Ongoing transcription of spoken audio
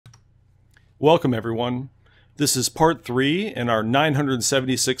Welcome everyone. This is part 3 in our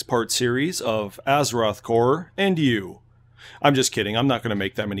 976 part series of Azerothcore and you. I'm just kidding, I'm not going to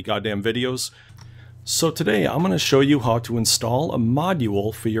make that many goddamn videos. So today I'm going to show you how to install a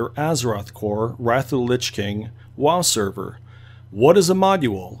module for your Azerothcore Wrath of the Lich King WoW server. What is a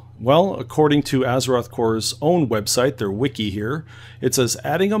module? Well, according to Azerothcore's own website, their wiki here, it says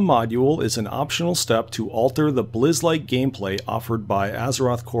adding a module is an optional step to alter the Blizz-like gameplay offered by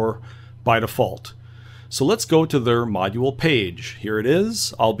Azerothcore by default. So let's go to their module page. Here it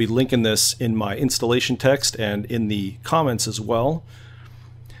is. I'll be linking this in my installation text and in the comments as well.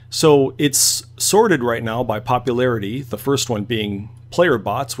 So it's sorted right now by popularity, the first one being player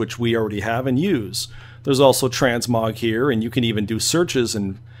bots, which we already have and use. There's also transmog here, and you can even do searches,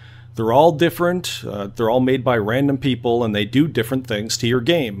 and they're all different. They're all made by random people, and they do different things to your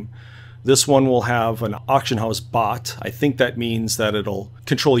game. This one will have an auction house bot. I think that means that it'll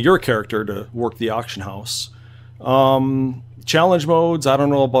control your character to work the auction house. Challenge modes, I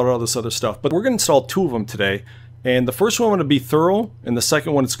don't know about all this other stuff, but we're going to install 2 of them today. And the first one going to be thorough, and the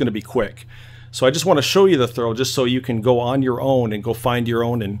second one it's going to be quick. So I just want to show you the thorough just so you can go on your own and go find your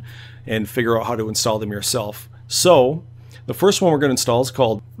own and figure out how to install them yourself. So the first one we're going to install is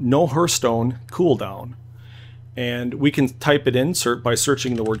called No Hearthstone Cooldown. And we can type it in by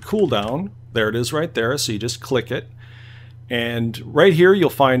searching the word cooldown. There it is right there, so you just click it. And right here you'll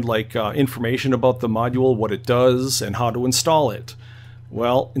find like information about the module, what it does, and how to install it.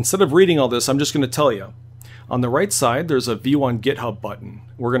 Well, instead of reading all this, I'm just going to tell you. On the right side, there's a View on GitHub button.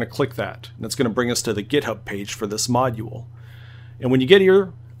 We're going to click that. And that's going to bring us to the GitHub page for this module. And when you get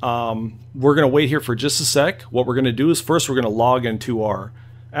here, we're going to wait here for just a sec. What we're going to do is first we're going to log into our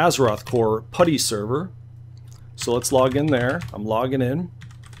Azerothcore PuTTY server. So let's log in there. I'm logging in.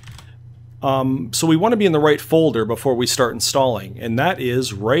 So we want to be in the right folder before we start installing, and that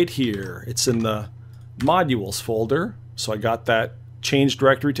is right here. It's in the modules folder. So I got that change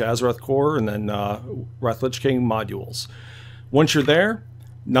directory to Azerothcore and then Wrath of the Lich King modules. Once you're there,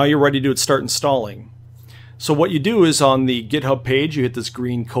 now you're ready to start installing. So what you do is on the GitHub page, you hit this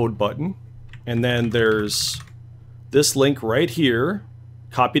green code button, and then there's this link right here,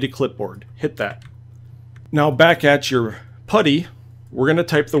 copy to clipboard. Hit that. Now back at your PuTTY, we're going to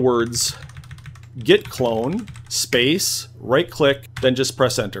type the words git clone space right click, then just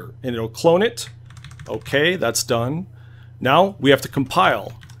press enter and it'll clone it. Okay, that's done. Now we have to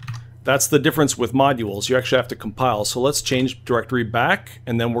compile. That's the difference with modules. You actually have to compile. So let's change directory back,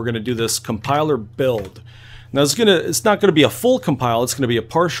 and then we're going to do this compiler build. Now it's not going to be a full compile, it's going to be a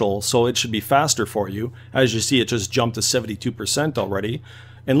partial, so it should be faster for you. As you see, it just jumped to 72% already.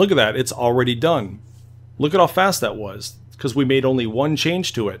 And look at that, it's already done. Look at how fast that was, because we made only one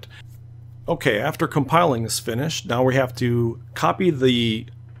change to it. Okay, after compiling is finished, now we have to copy the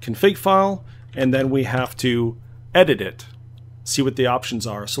config file, and then we have to edit it, see what the options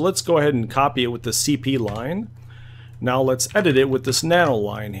are. So let's go ahead and copy it with the CP line. Now let's edit it with this nano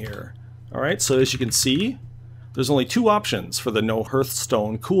line here. Alright, so as you can see, there's only 2 options for the No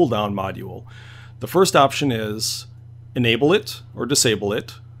Hearthstone Cooldown module. The first option is enable it or disable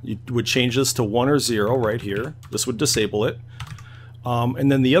it. You would change this to 1 or 0 right here. This would disable it.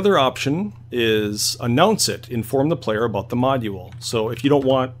 And then the other option is announce it, inform the player about the module. So if you don't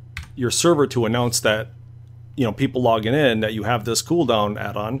want your server to announce that, you know, people logging in that you have this cooldown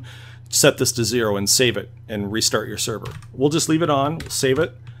add-on, set this to 0 and save it and restart your server. We'll just leave it on, we'll save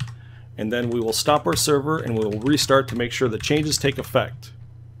it, and then we will stop our server and we will restart to make sure the changes take effect.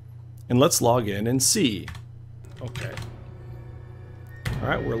 And let's log in and see. Okay.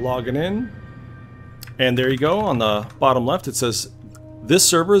 Alright, we're logging in, and there you go. On the bottom left it says this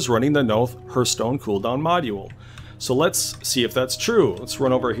server is running the No Hearthstone Cooldown module. So let's see if that's true. Let's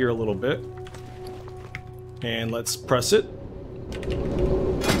run over here a little bit and let's press it.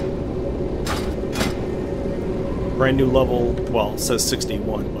 Brand new level, well, it says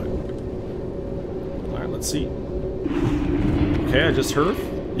 61, but alright, let's see. Okay, I just heard.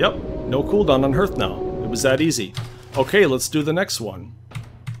 Yep, no cooldown on Hearth now. It was that easy. Okay, let's do the next one.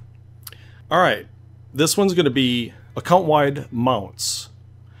 Alright, this one's going to be account-wide mounts.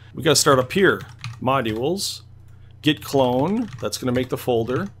 We got to start up here. Modules, git clone, that's going to make the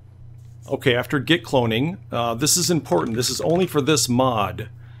folder. Okay, after git cloning, this is important. This is only for this mod.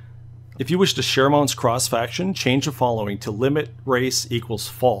 If you wish to share mounts cross-faction, change the following to limit race equals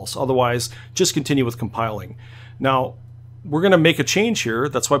false. Otherwise, just continue with compiling. Now, we're going to make a change here.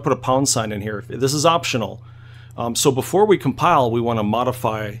 That's why I put a £sign in here. This is optional. So before we compile, we want to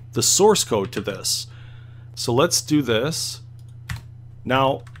modify the source code to this. So let's do this.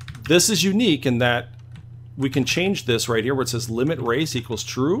 Now, this is unique in that we can change this right here where it says limit race equals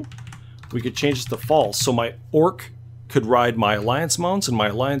true. we could change it to false. So my orc could ride my alliance mounts, and my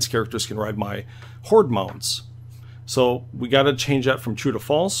alliance characters can ride my horde mounts. So we got to change that from true to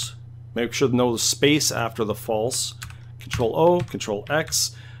false. Make sure to know the space after the false. Control O, Control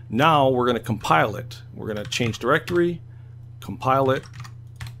X. Now we're going to compile it. We're going to change directory, compile it.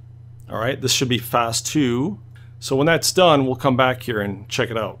 All right, this should be fast too. So when that's done, we'll come back here and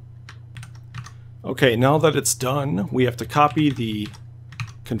check it out. Okay, now that it's done, we have to copy the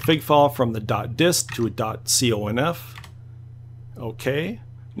config file from the .dist to a .conf. Okay,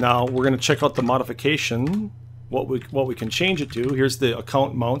 now we're going to check out the modification, what we can change it to. Here's the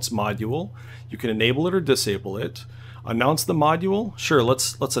account mounts module. You can enable it or disable it. Announce the module. Sure,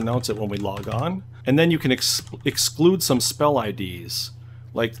 let's announce it when we log on. And then you can exclude some spell IDs.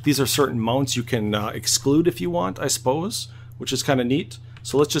 Like these are certain mounts you can exclude if you want, I suppose, which is kind of neat.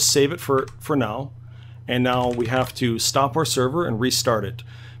 So let's just save it for now. And now we have to stop our server and restart it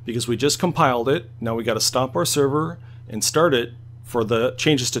because we just compiled it. Now we got to stop our server and start it for the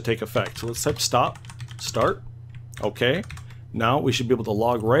changes to take effect. So let's type stop, start. Okay. Now we should be able to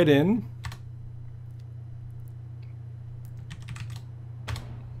log right in.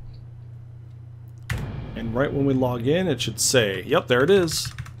 And right when we log in, it should say, yep, there it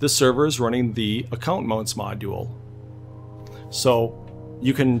is. This server is running the account mounts module. So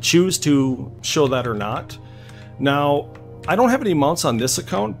you can choose to show that or not. Now, I don't have any mounts on this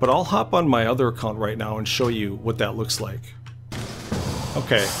account, but I'll hop on my other account right now and show you what that looks like.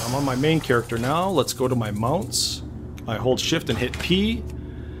 Okay, I'm on my main character now. Let's go to my mounts. I hold shift and hit P.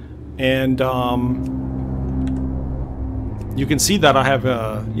 And you can see that I have,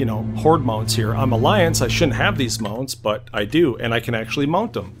 you know, horde mounts here. I'm Alliance, I shouldn't have these mounts, but I do, and I can actually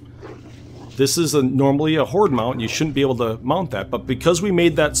mount them. This is normally a horde mount, you shouldn't be able to mount that, but because we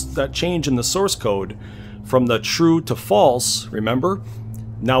made that change in the source code from the true to false, remember?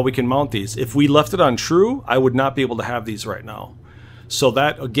 Now we can mount these. If we left it on true, I would not be able to have these right now. So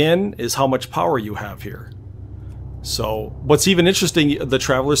that, again, is how much power you have here. So, what's even interesting, the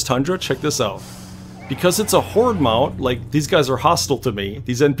Traveler's Tundra, check this out. Because it's a horde mount, like these guys are hostile to me,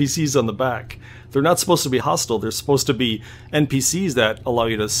 these NPCs on the back. They're not supposed to be hostile, they're supposed to be NPCs that allow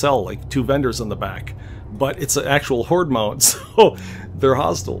you to sell, like 2 vendors on the back. But it's an actual horde mount, so they're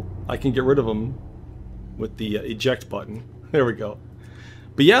hostile. I can get rid of them with the eject button. There we go.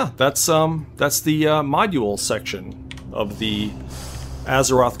 But yeah, that's the module section of the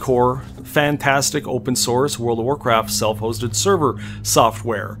Azerothcore fantastic open source World of Warcraft self-hosted server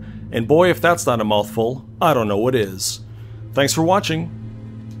software. And boy, if that's not a mouthful, I don't know what is. Thanks for watching.